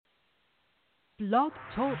Blog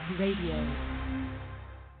Talk Radio.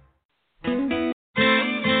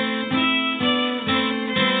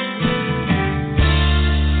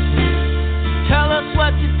 Tell us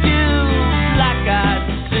what to do, Black-Eyed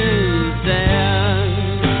Susan.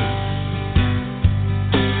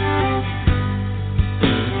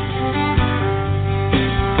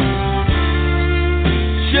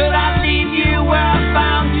 Should I leave you where I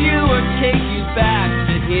found you or take you back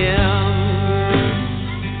to him?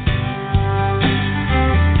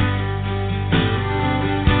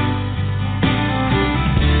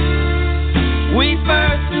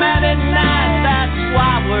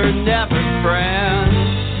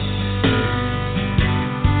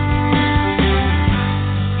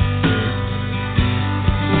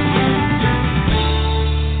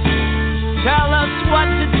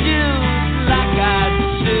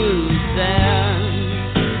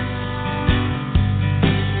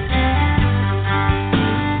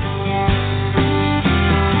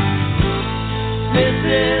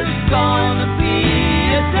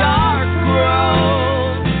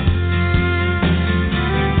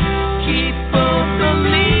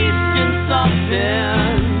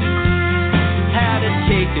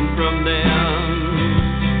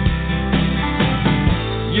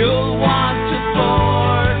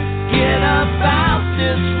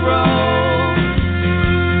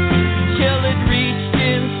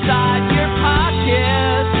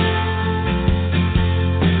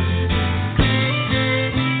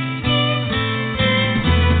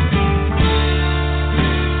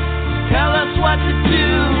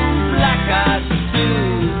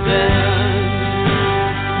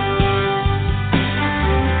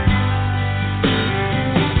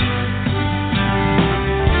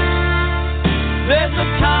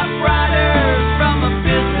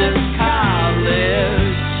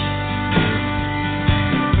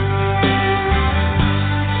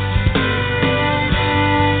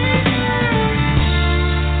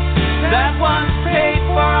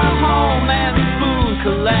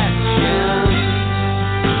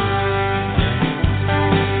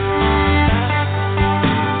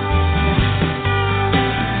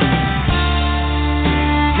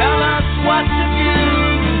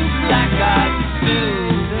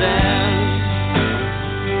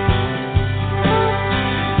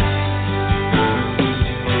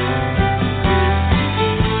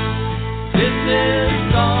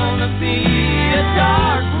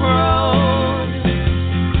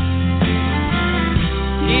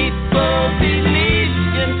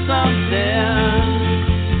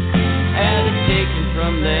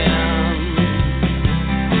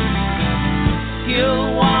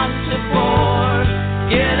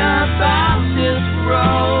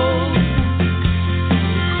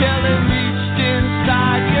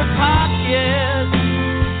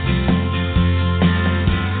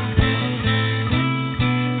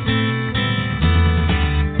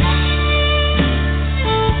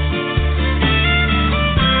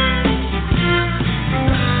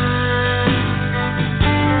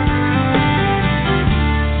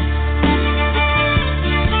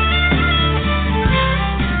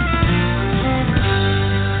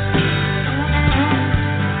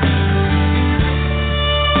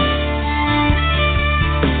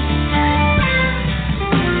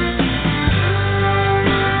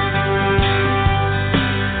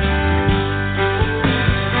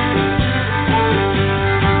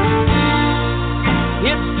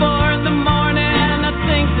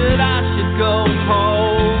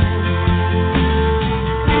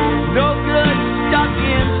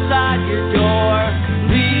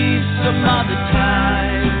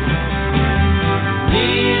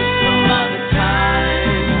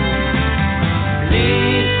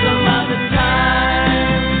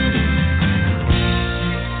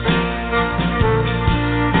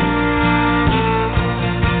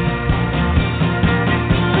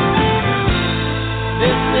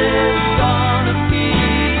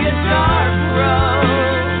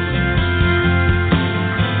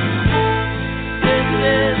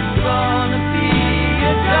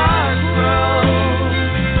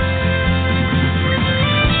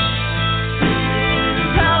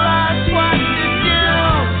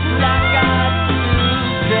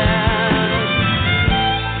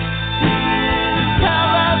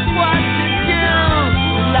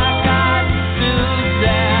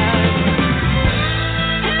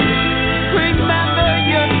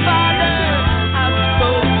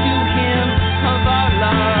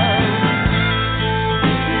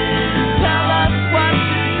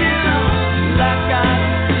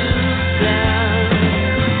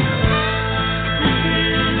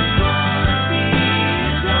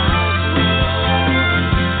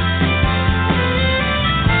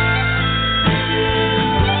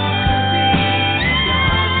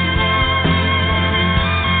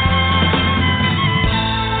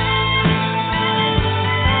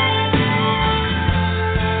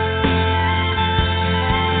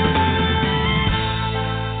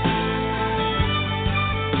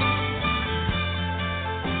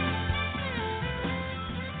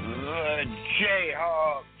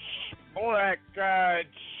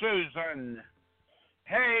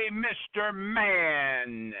 your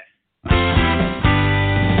man.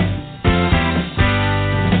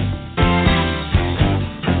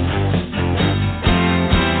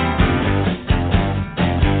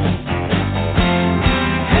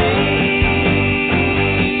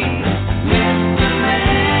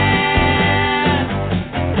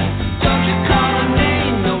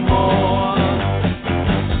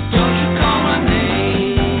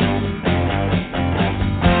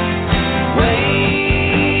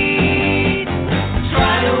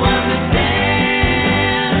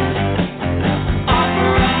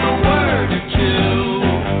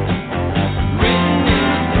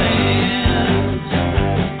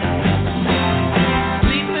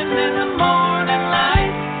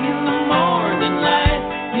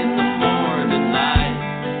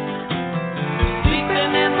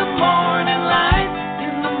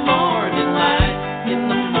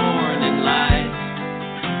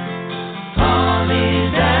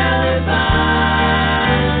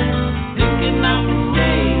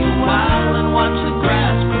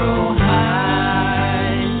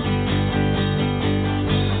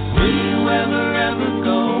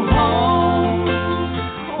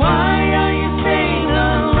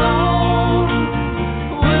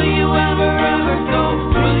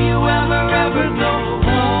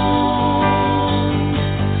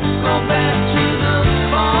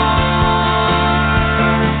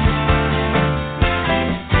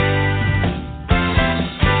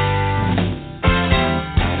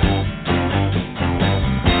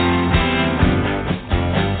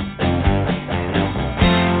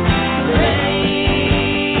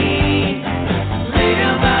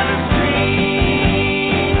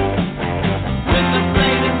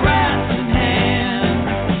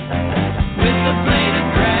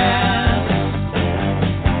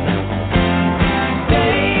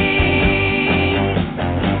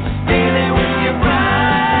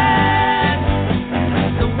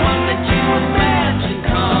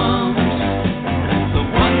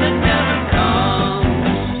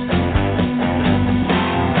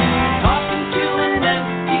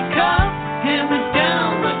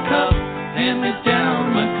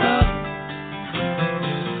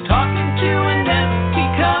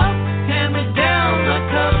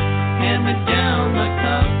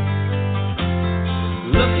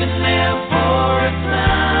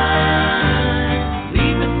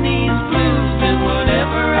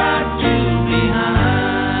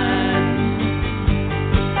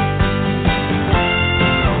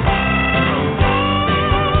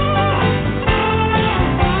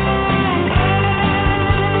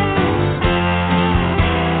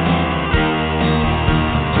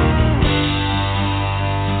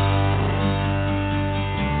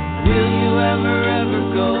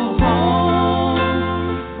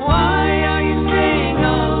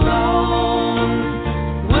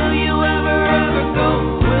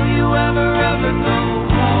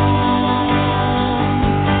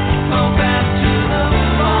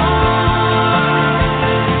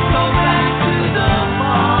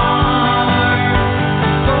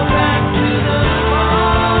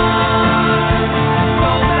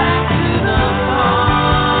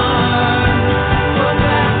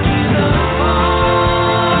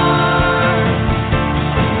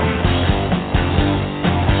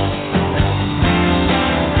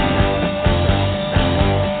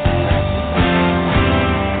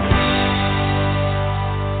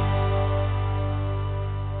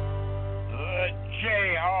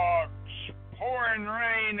 Jayhawks, pouring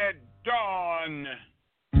rain at dawn.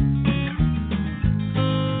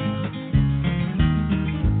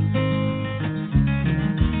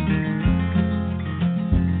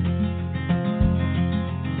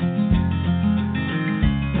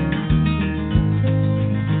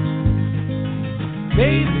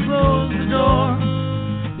 Baby, close the door,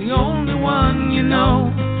 the only one you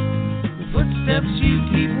know. The footsteps you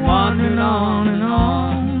keep wandering on and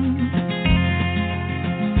on.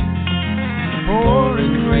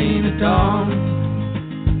 Pouring rain at dawn.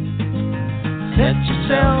 Set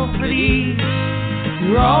yourself at ease,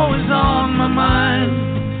 you're always on my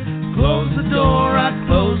mind. Close the door, I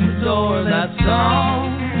close the door, that's all.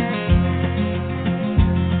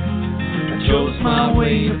 I chose my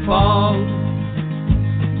way to fall.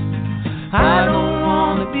 I don't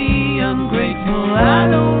want to be ungrateful, I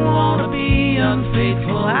don't want to be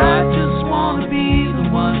unfaithful, I just want to be the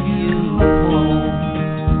one you hold.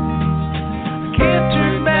 I can't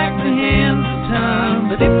turn back the hands of time,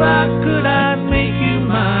 but if I could I'd make you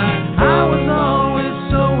mine. I was always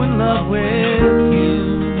so in love with you.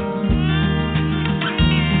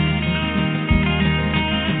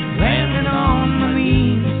 Landing on my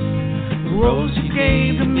knees, the rose you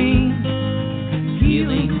gave to me,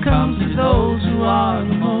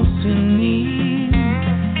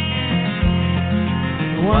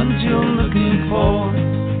 ones you're looking for.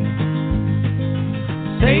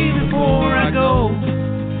 Say before I go,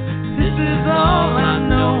 this is all I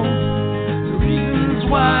know. The reasons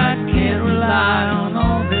why I can't rely on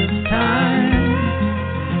all this time.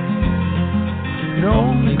 It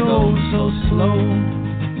only goes so slow.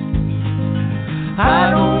 I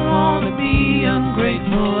don't want to be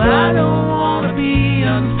ungrateful. I don't want to be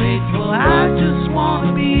unfaithful. I just want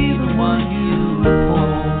to be the one you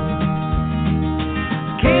hold.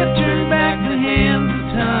 Can't turn back the hands of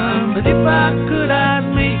time, but if I could,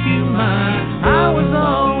 I'd make you mine. I was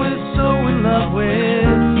always so in love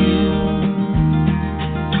with you.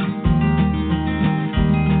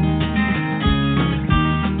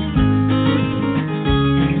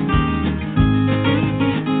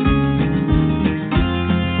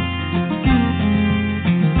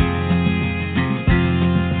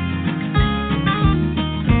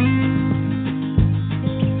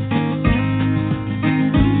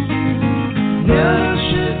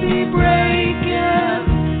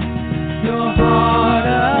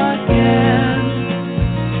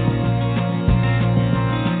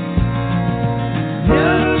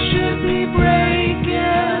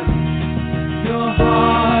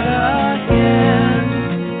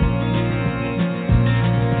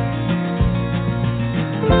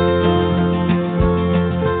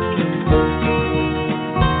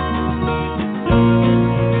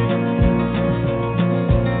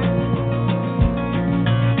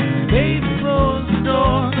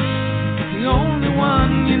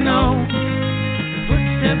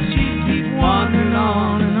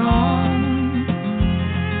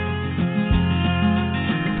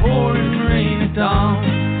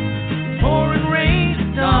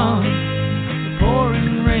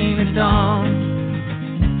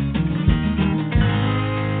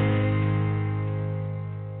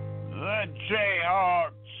 The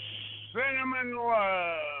Jayhawks, Cinnamon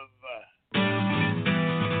Love.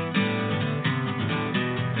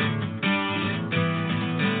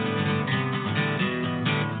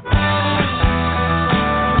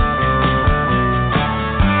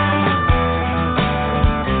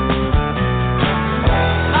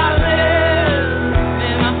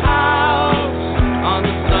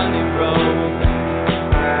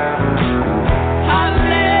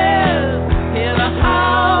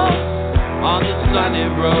 Sunny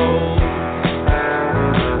road.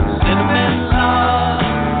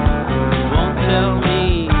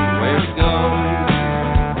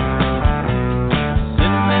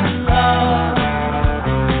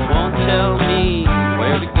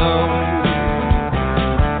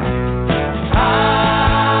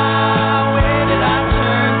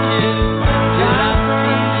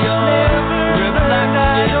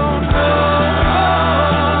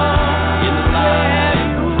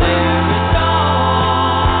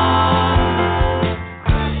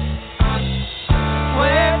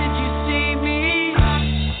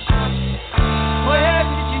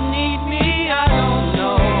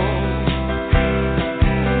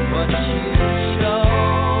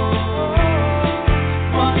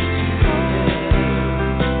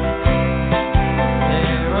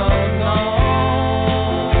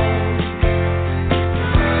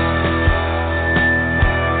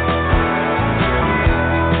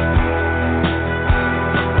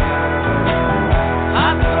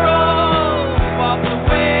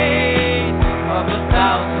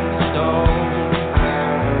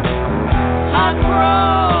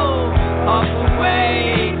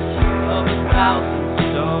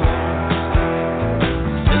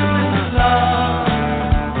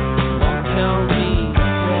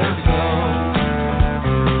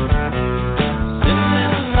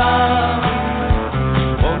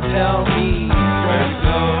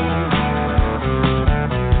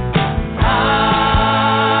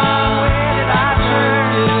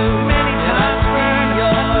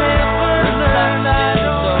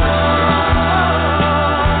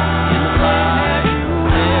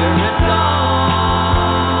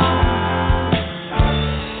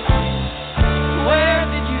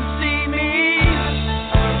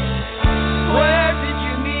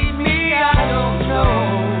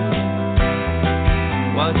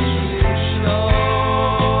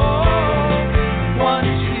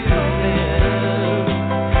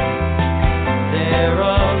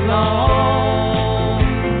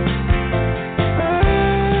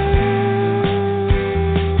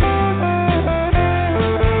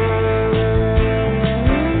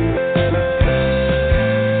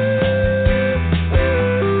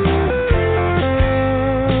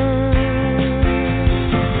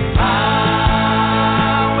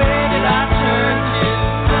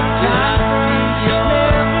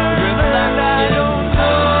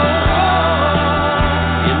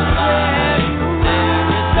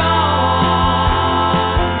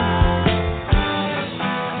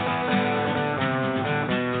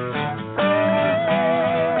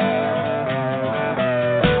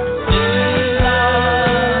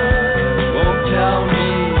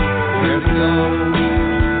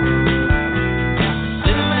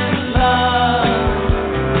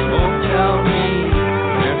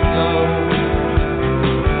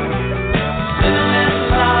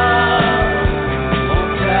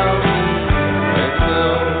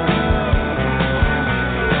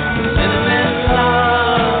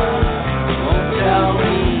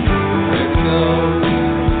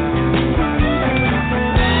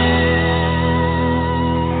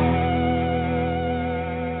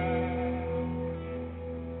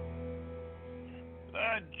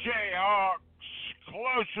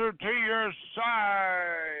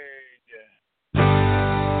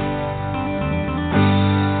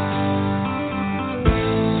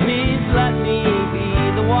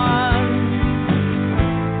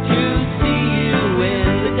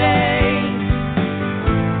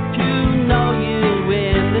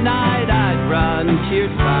 your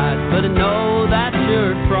side, but I know that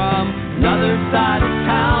you're from another side of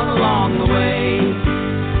town along the way.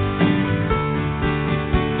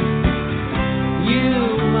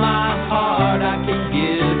 You, my heart, I can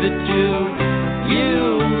give it to.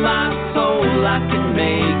 You, my soul, I can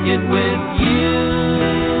make it with you.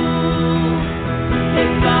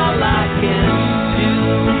 It's all I can do,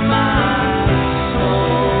 my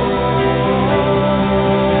soul.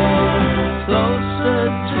 Closer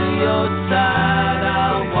to your side,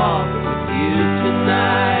 I'll walk with you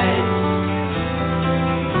tonight.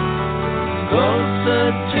 Closer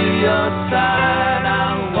to your side,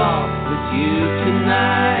 I'll walk with you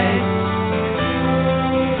tonight.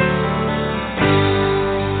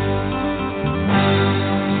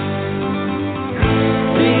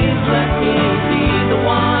 Please let me be the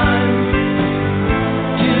one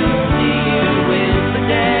to see you in the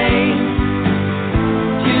day,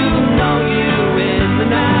 to know you in the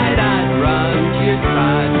night. I'd run to your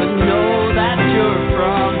side, but know that you're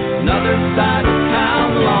from another side of town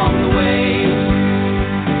along the way.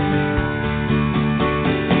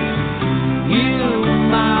 You,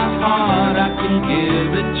 my heart, I can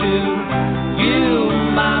give it to. You,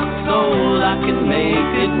 my soul, I can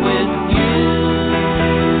make it with you.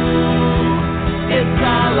 It's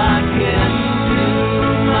all I can do,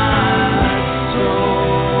 my soul.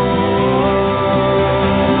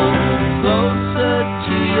 Closer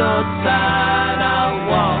to your side, I'll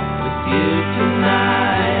walk with you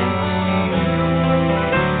tonight.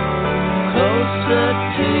 Closer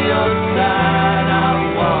to your side, I'll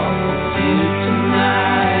walk with you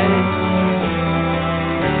tonight.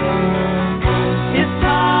 It's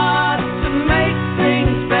hard to make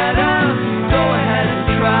things better. Go ahead and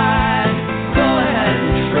try. Go ahead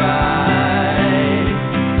and try.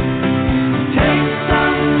 Take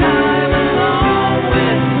some time along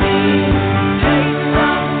with me. Take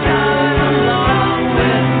some time along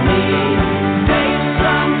with me. Take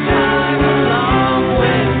some time along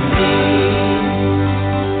with me.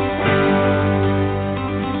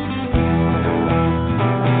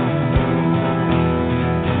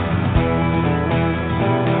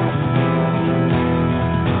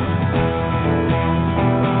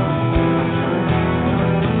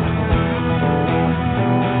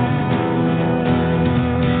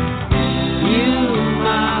 You,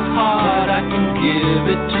 my heart, I can give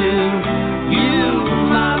it to. You,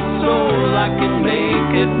 my soul, I can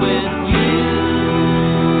make it with you.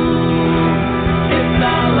 It's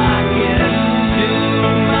all I can do,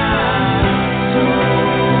 my soul.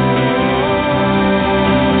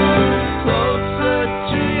 Closer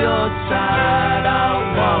to your side, I'll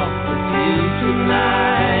walk with you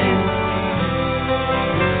tonight.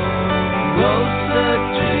 Closer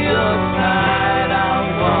to your side, I'll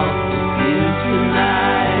walk with you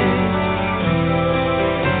tonight.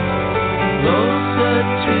 Closer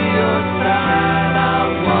to your side,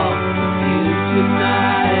 I'll walk with you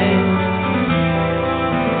tonight.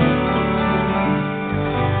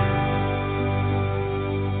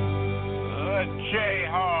 The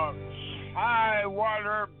Jayhawks, High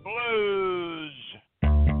Water Blues.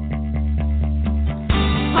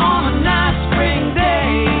 On a nice spring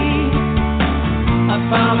day, I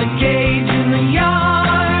found a cage in the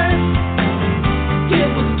yard. It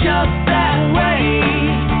was just that way.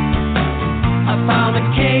 I found a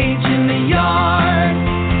cage in the yard.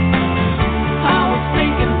 I was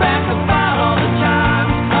thinking back about all the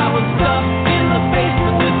times I was stuck in the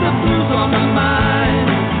basement with the blues on my mind.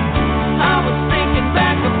 I was thinking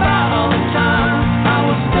back about all the times I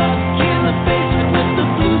was stuck in the basement with the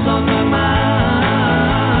blues on my mind.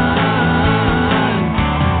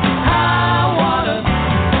 High water,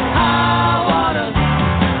 high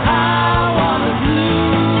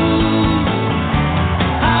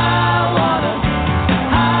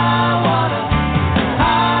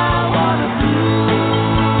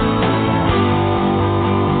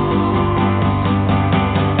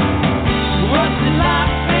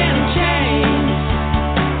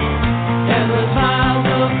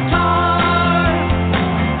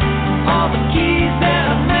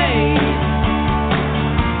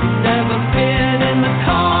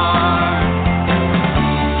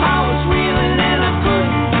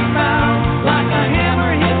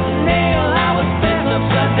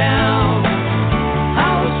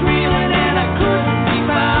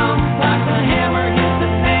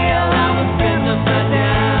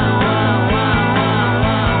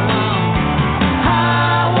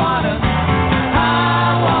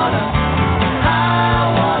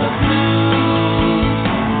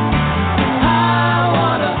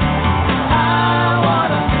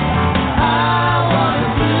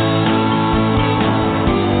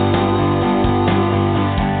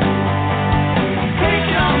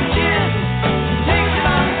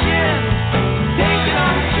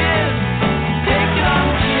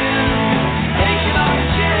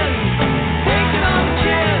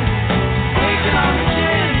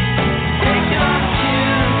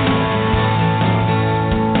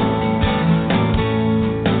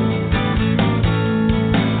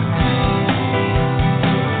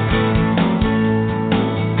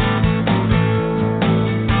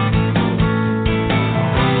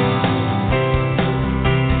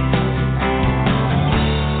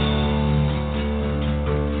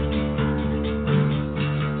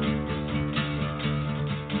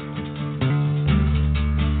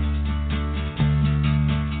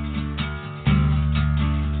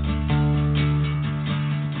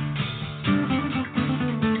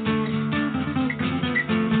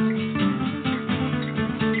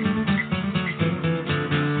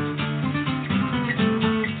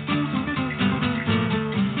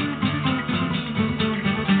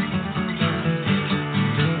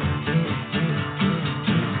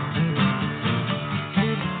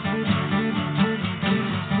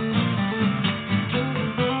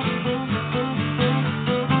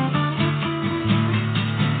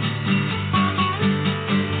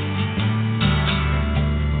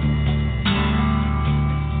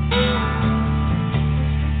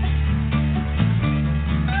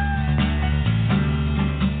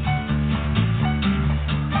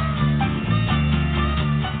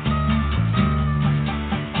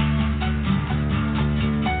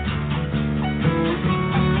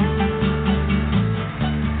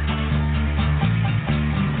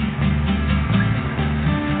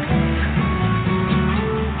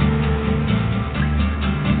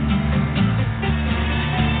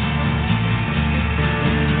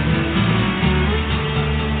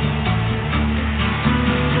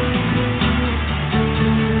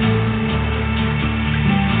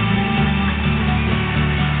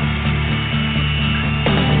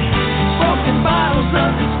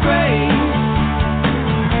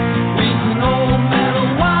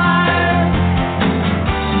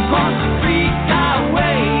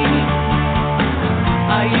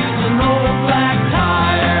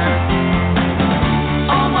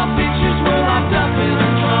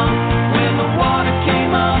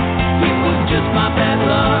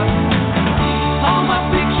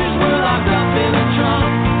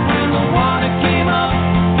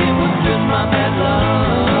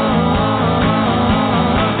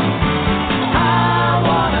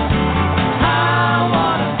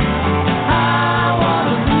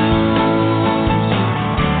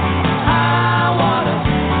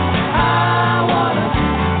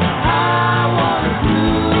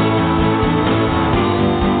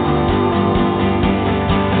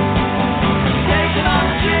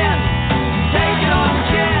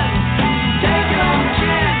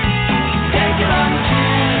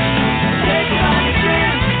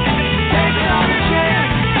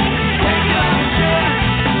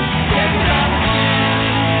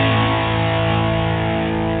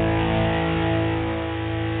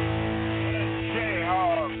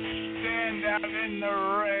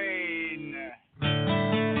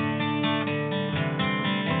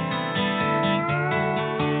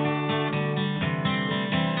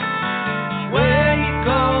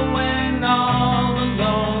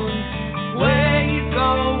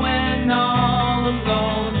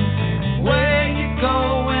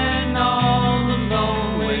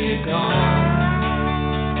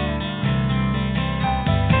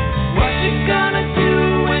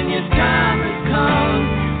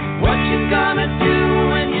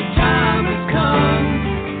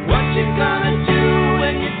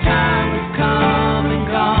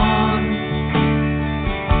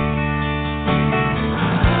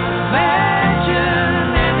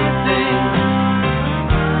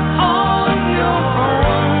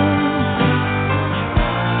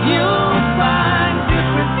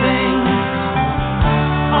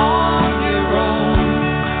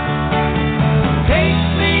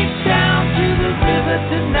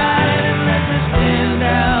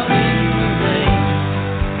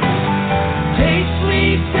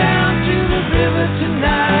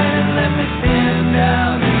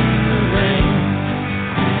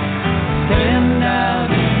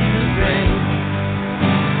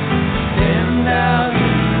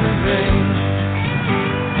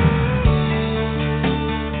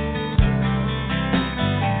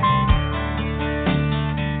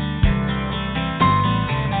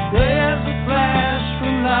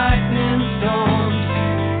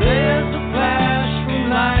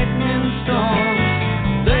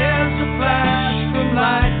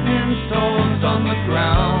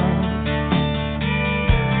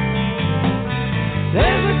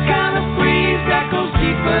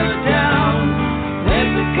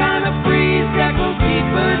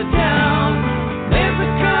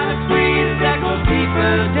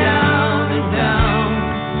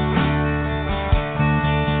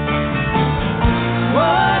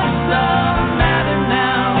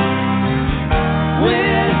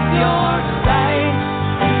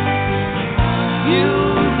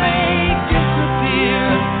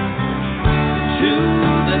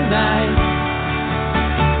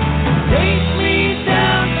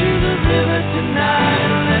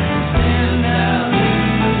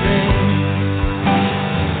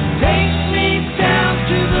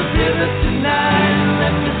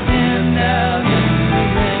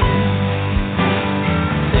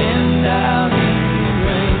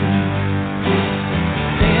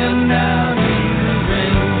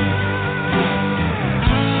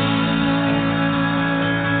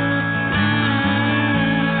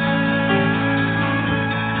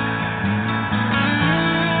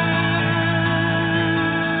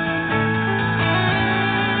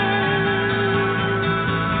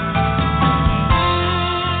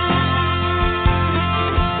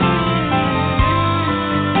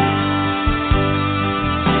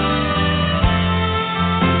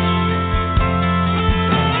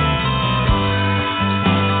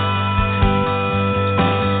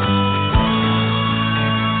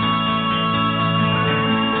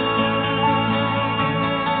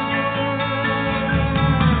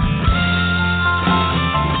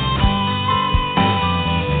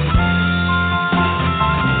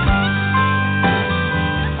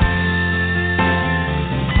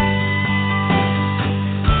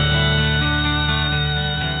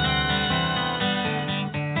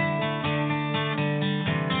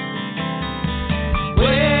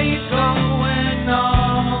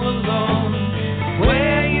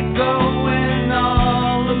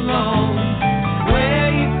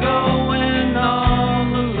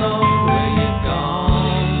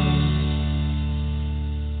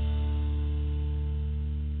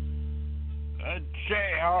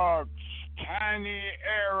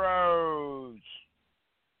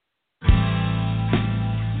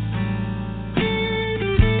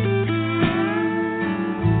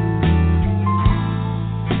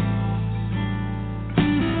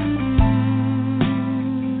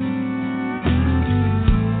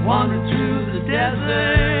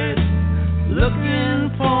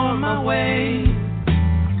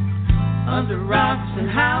under rocks and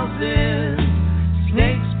houses,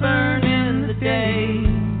 snakes burn in the day,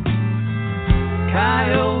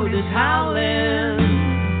 coyotes howling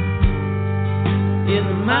in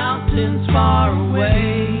the mountains far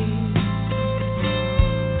away.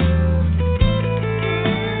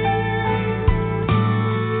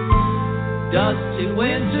 Dusty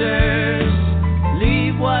winters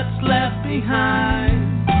leave what's left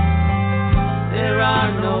behind. There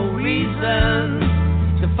are no reasons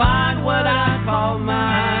to find what I call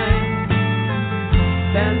mine.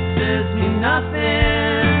 Fences mean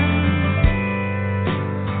nothing.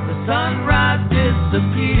 The sunrise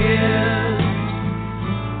disappears.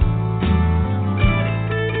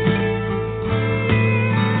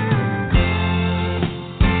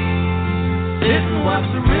 Sit and watch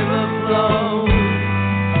the river flow.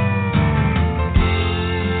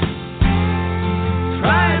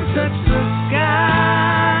 Try and touch the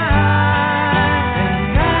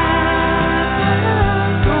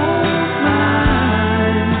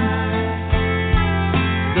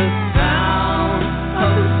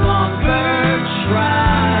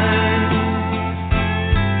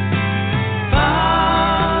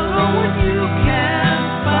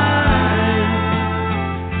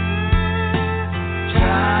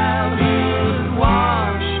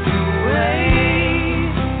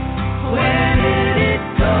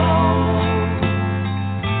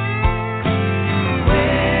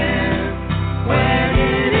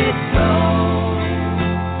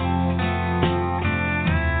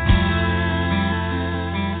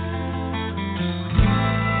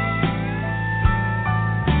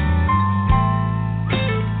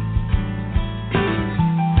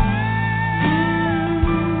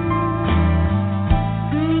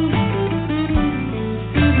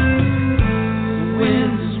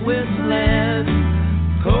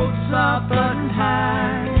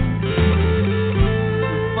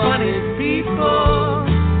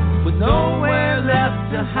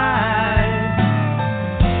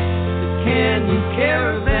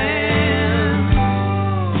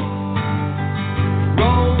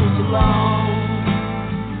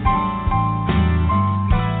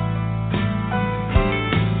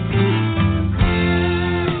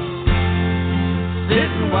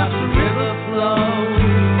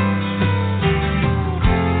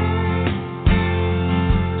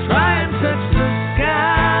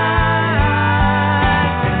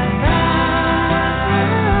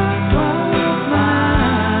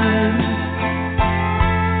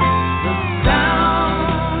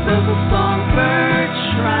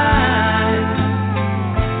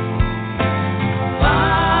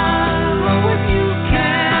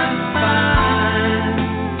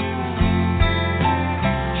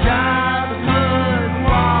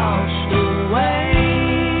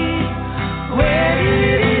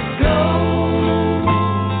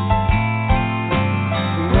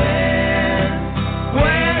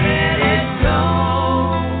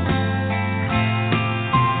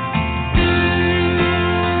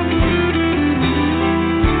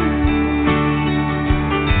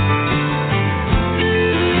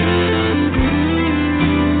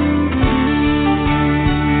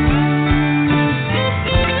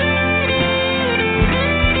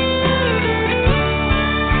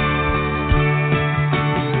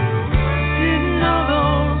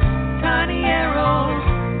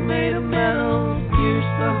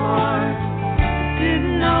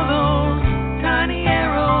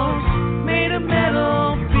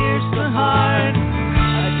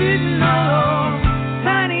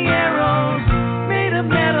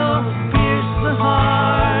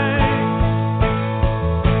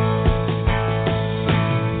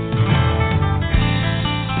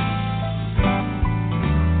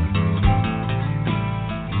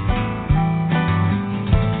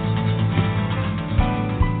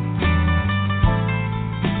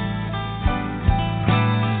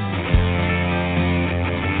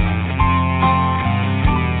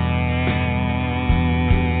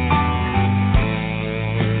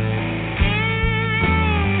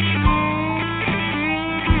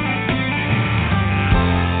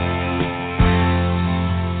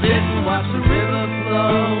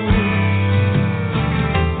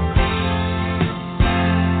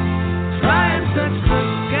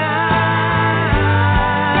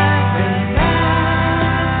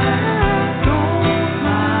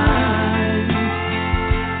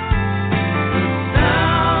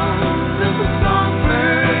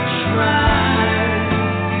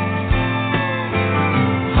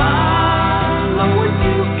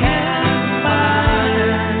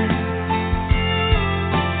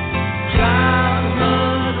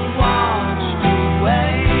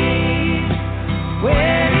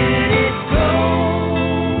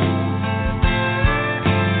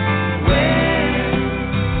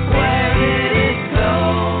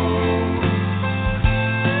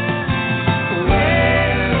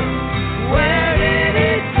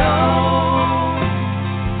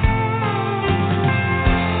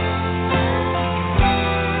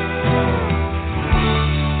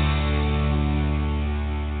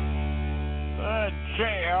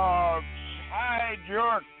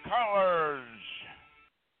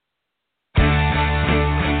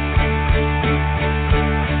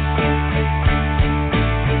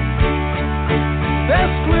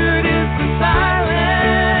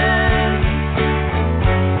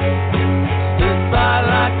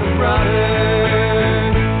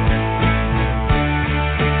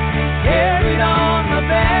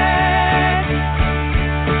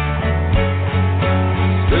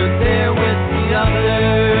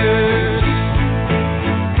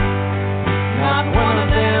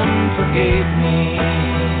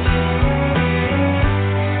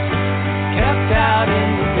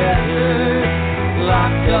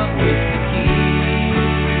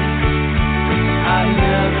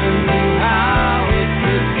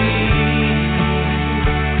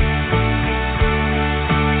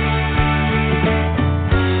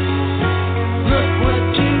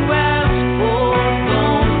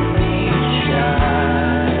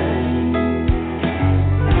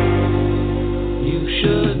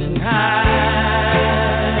shouldn't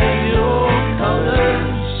hide your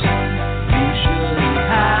colors. You shouldn't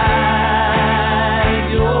hide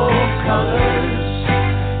your colors.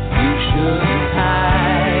 You shouldn't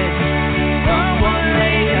hide. Someone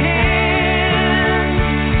lay a hand.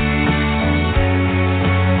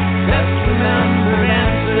 Best remembered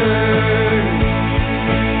answer.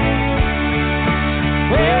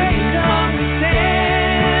 Where you come to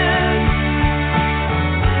stand.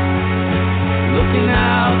 Looking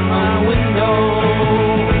out my window.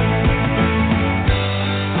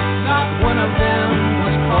 Not one of them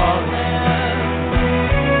was calling.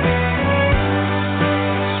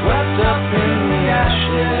 Swept up in the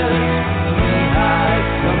ashes, knee-high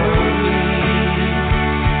summer breeze.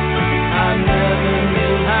 I never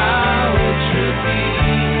knew how it should be.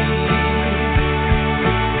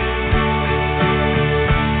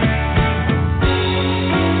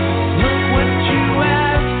 Look what you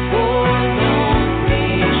asked for, don't be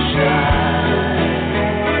shy.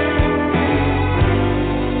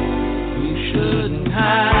 You shouldn't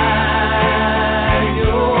hide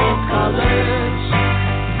your colors.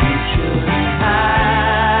 You shouldn't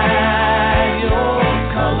hide your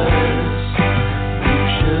colors. You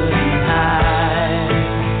shouldn't hide.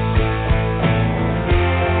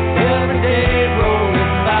 Every day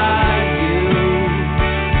rolling by you.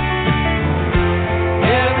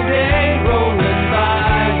 Every day rolling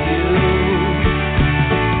by you.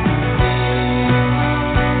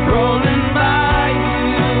 Rolling by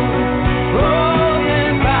you.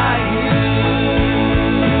 Rolling by you.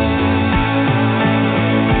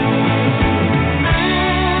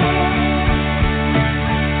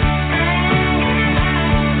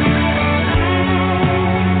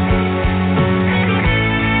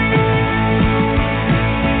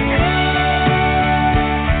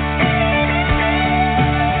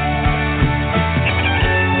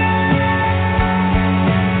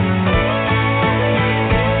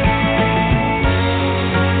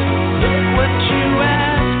 Look what you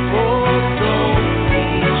asked for, don't be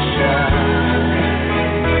shy.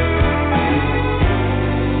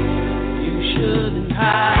 You shouldn't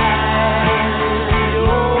hide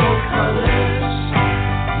your colors.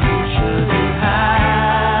 You shouldn't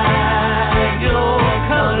hide your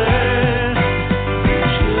colors. You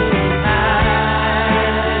shouldn't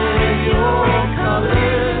hide your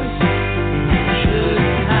colors. You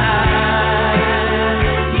shouldn't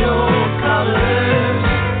hide your colors.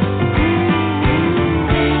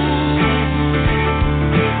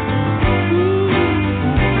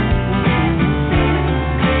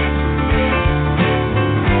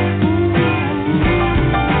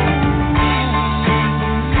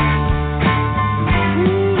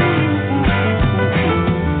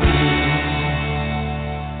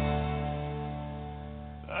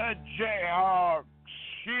 The Jayhawks,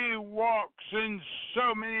 she walks in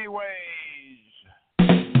so many ways.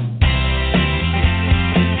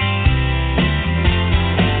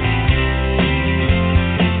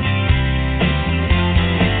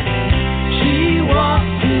 She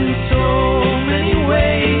walks in so many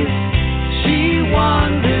ways. She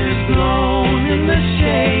wanders alone in the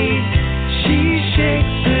shade. She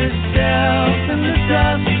shakes herself in the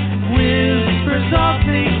dust. Whispers all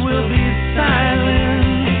things will be silent.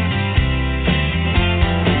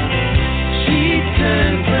 She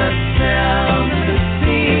turns herself to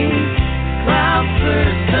sing. Clouds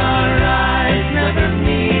burst, our eyes never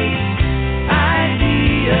meet.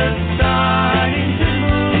 Ideas starting to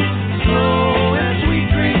move slow as we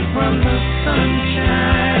drink from the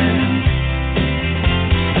sunshine.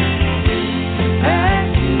 As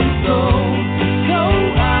you go, so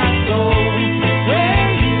I go. Where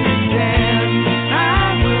you stand, I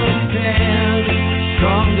will stand.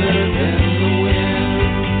 Stronger than the wind.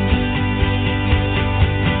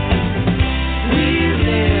 We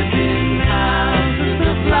live in houses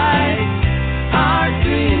of light. Our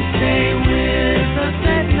dreams stay with us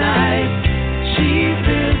at night. She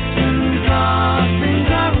listens, all things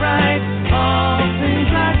are right. All things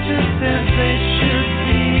are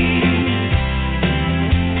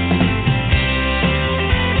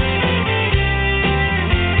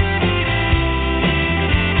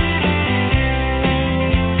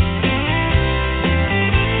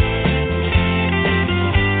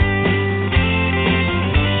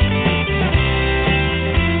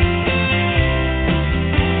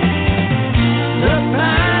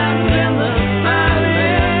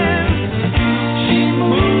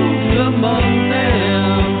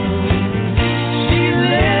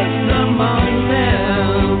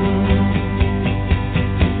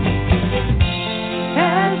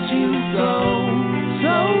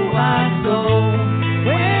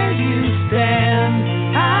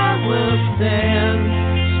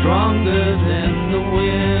stronger than the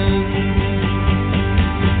wind.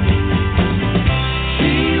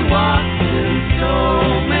 She walks in so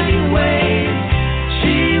many ways.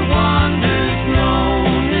 She wanders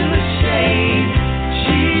alone in the shade.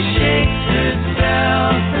 She shakes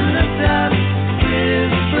herself in the dust,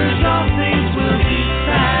 whispers all things will be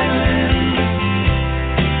silent.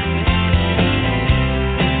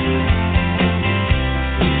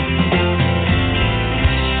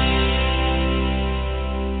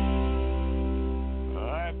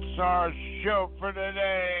 That's our show for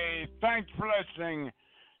today. Thanks for listening.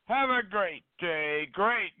 Have a great day,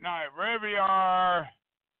 great night, wherever you are.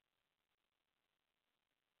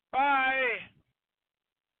 Bye.